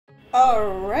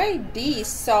Alrighty,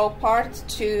 so part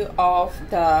two of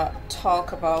the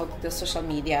talk about the social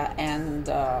media and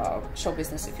show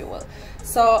business, if you will.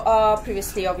 So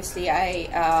previously, obviously, I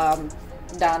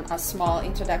done a small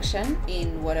introduction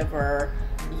in whatever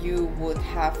you would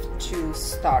have to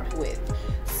start with.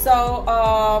 So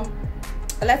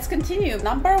let's continue.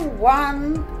 Number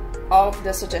one of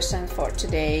the suggestion for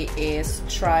today is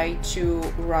try to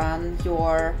run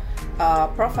your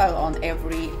profile on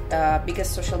every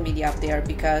biggest social media up there,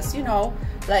 because you know,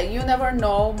 like, you never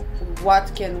know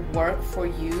what can work for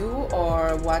you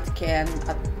or what can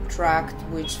attract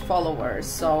which followers.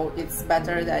 So it's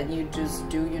better that you just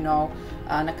do, you know,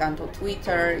 an account on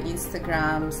Twitter,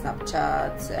 Instagram,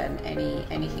 Snapchat, and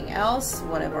anything else,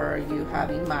 whatever you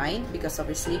have in mind, because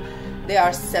obviously there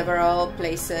are several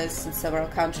places in several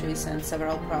countries and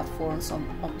several platforms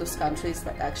of those countries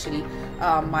that actually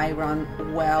might run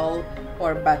well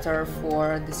or better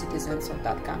for the citizens of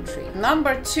that country.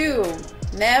 Number two,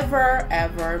 never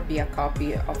ever be a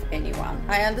copy of anyone.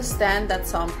 I understand that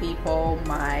some people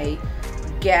might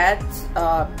get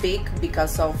big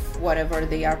because of whatever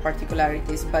they are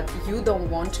particularities, but you don't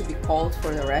want to be called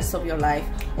for the rest of your life,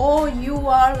 oh, you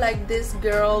are like this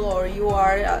girl, or you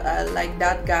are like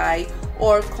that guy,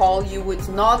 or call you with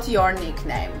not your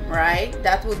nickname, right?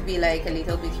 That would be like a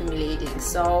little bit humiliating.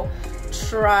 So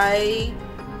try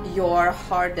your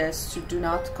hardest to do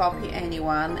not copy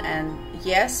anyone, and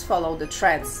yes, follow the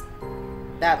trends.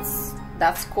 That's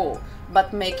cool,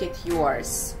 but make it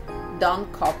yours.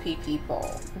 Don't copy people,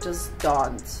 just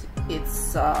don't.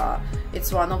 It's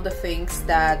one of the things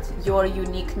that your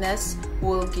uniqueness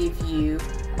will give you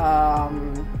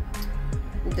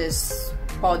this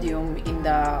podium in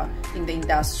the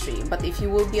industry. But if you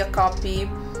will be a copy,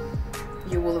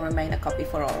 you will remain a copy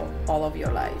for all of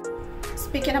your life.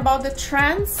 Speaking about the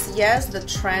trends, yes, the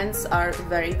trends are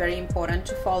very, very important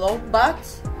to follow, but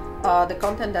the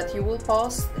content that you will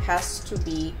post has to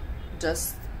be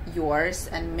just yours,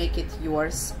 and make it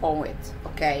yours. Own it.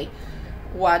 Okay,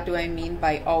 what do I mean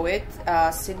by own it?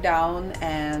 Sit down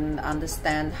and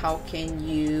understand how can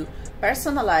you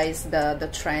personalize the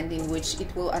trend in which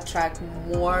it will attract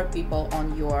more people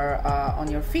on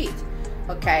your feed.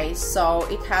 Okay, so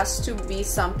it has to be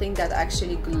something that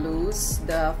actually glues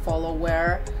the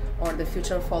follower or the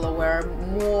future follower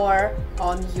more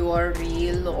on your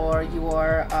reel or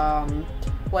your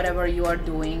whatever you are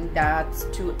doing that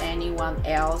to anyone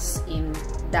else in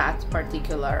that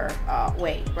particular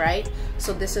way, right?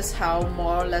 So this is how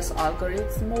more or less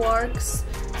algorithm works.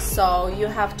 So you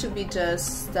have to be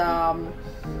just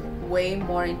way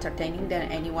more entertaining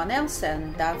than anyone else,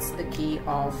 and that's the key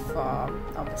of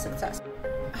the success.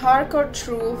 Hardcore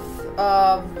truth,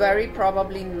 very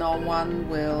probably no one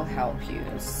will help you,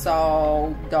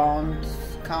 so don't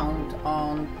count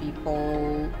on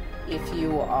people. If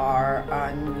you are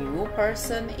a new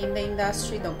person in the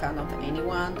industry, don't count on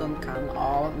anyone, don't count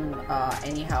on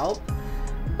any help,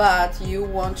 but you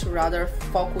want to rather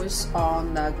focus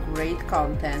on great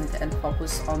content and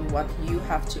focus on what you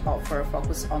have to offer,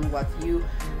 focus on what you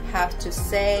have to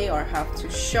say or have to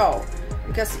show.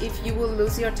 Because if you will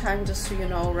lose your time just to, you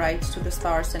know, write to the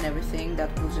stars and everything,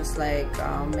 that will just like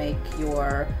make you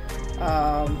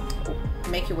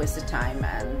waste the time,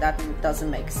 and that doesn't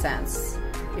make sense.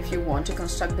 If you want to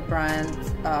construct the brand,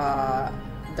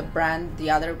 the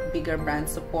other bigger brand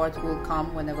support will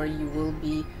come whenever you will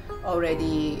be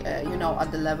already, you know,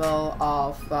 at the level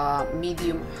of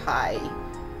medium high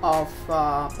of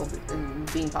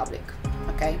being public,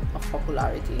 okay, of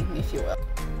popularity, if you will.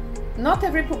 Not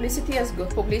every publicity is good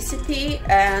publicity,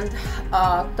 and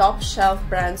top shelf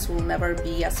brands will never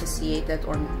be associated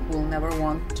or will never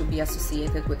want to be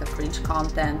associated with a cringe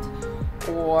content,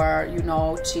 or, you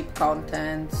know, cheap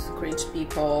content, cringe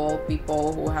people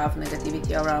who have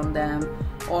negativity around them,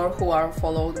 or who are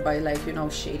followed by, like, you know,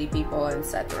 shady people,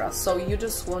 etc. So you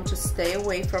just want to stay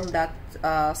away from that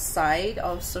side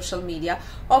of social media.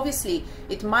 Obviously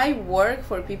it might work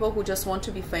for people who just want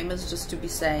to be famous, just to be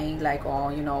saying like, oh,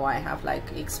 you know, I have like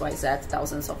XYZ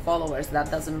thousands of followers. That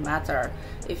doesn't matter.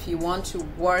 If you want to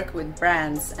work with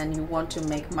brands and you want to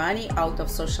make money out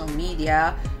of social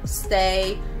media,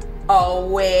 stay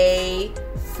away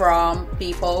from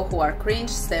people who are cringe,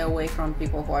 stay away from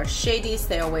people who are shady,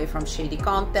 stay away from shady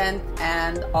content,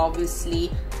 and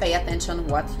obviously pay attention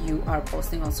what you are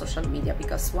posting on social media,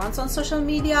 because once on social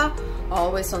media,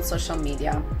 always on social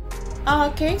media.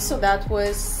 Okay, so that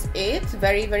was it.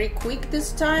 Very, very quick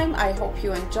this time. I hope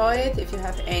you enjoy it. If you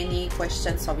have any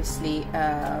questions, obviously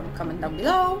comment down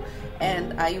below,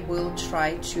 and I will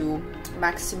try to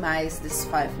maximize this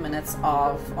 5 minutes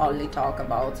of only talk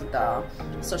about the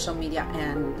social media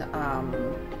and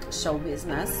show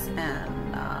business,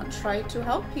 and try to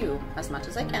help you as much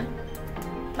as I can.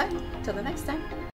 Bye, till the next time.